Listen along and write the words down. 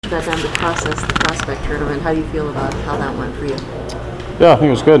got time to process the prospect tournament. How do you feel about how that went for you? Yeah, I think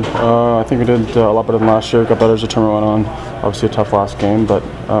it was good. I think we did a lot better than last year. Got better as the tournament went on. Obviously a tough last game, but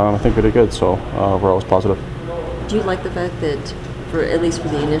I think we did good. So we're always positive. Do you like the fact that, at least for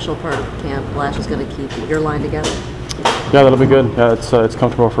the initial part of camp, Blash is going to keep your line together? Yeah, that'll be good. Yeah, it's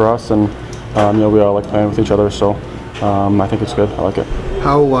comfortable for us, and we all like playing with each other. So I think it's good. I like it.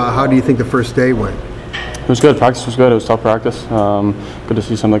 How do you think the first day went? It was good. Practice was good. It was tough practice. Good to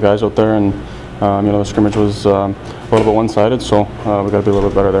see some of the guys out there, and the scrimmage was a little bit one-sided, so we got to be a little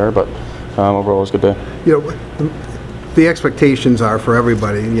bit better there. But overall, it was a good day. The expectations are for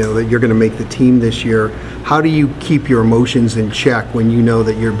everybody, that you're going to make the team this year. How do you keep your emotions in check when you know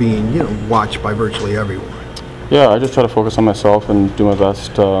that you're being, watched by virtually everyone? Yeah, I just try to focus on myself and do my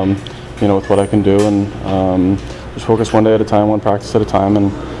best, with what I can do, and just focus one day at a time, one practice at a time,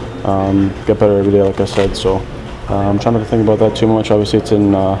 and get better every day, like I said. So I'm trying not to think about that too much. Obviously, it's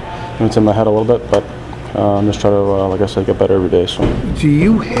in my head a little bit, but just try to, like I said, get better every day. So. Do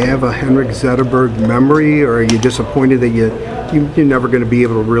you have a Henrik Zetterberg memory, or are you disappointed that you're never going to be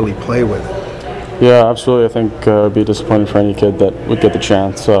able to really play with it? Yeah, absolutely. I think it'd be disappointing for any kid that would get the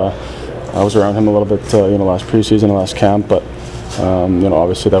chance. I was around him a little bit, last preseason, last camp, but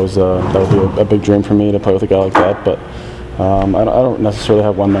obviously that would be a big dream for me to play with a guy like that. But I don't necessarily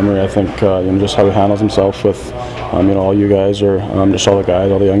have one memory. I think just how he handles himself with all you guys, or just all the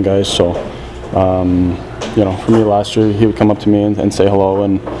guys, all the young guys. So for me last year, he would come up to me and say hello,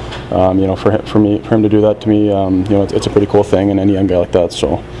 and for him to do that to me, it's a pretty cool thing, and any young guy like that.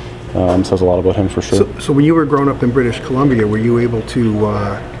 So. Says a lot about him for sure. So when you were growing up in British Columbia, were you able to,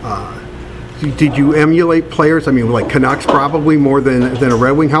 did you emulate players? I mean, like Canucks probably more than a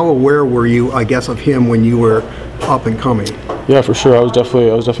Red Wing. How aware were you, I guess, of him when you were up and coming? Yeah, for sure. I was definitely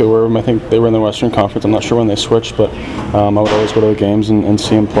aware of him. I think they were in the Western Conference. I'm not sure when they switched, but I would always go to the games and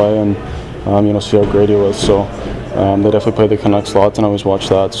see him play, and see how great he was. So they definitely played the Canucks lots, and I always watched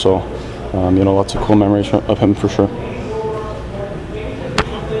that. So lots of cool memories of him for sure.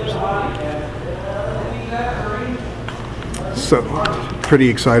 So, pretty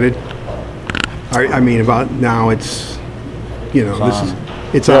excited. I mean, about now it's, it's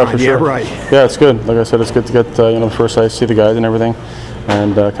yeah, on. for Yeah, sure. right. Yeah, it's good. Like I said, it's good to get the first sight, see the guys and everything,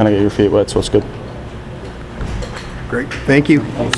 and kind of get your feet wet. So it's good. Great. Thank you.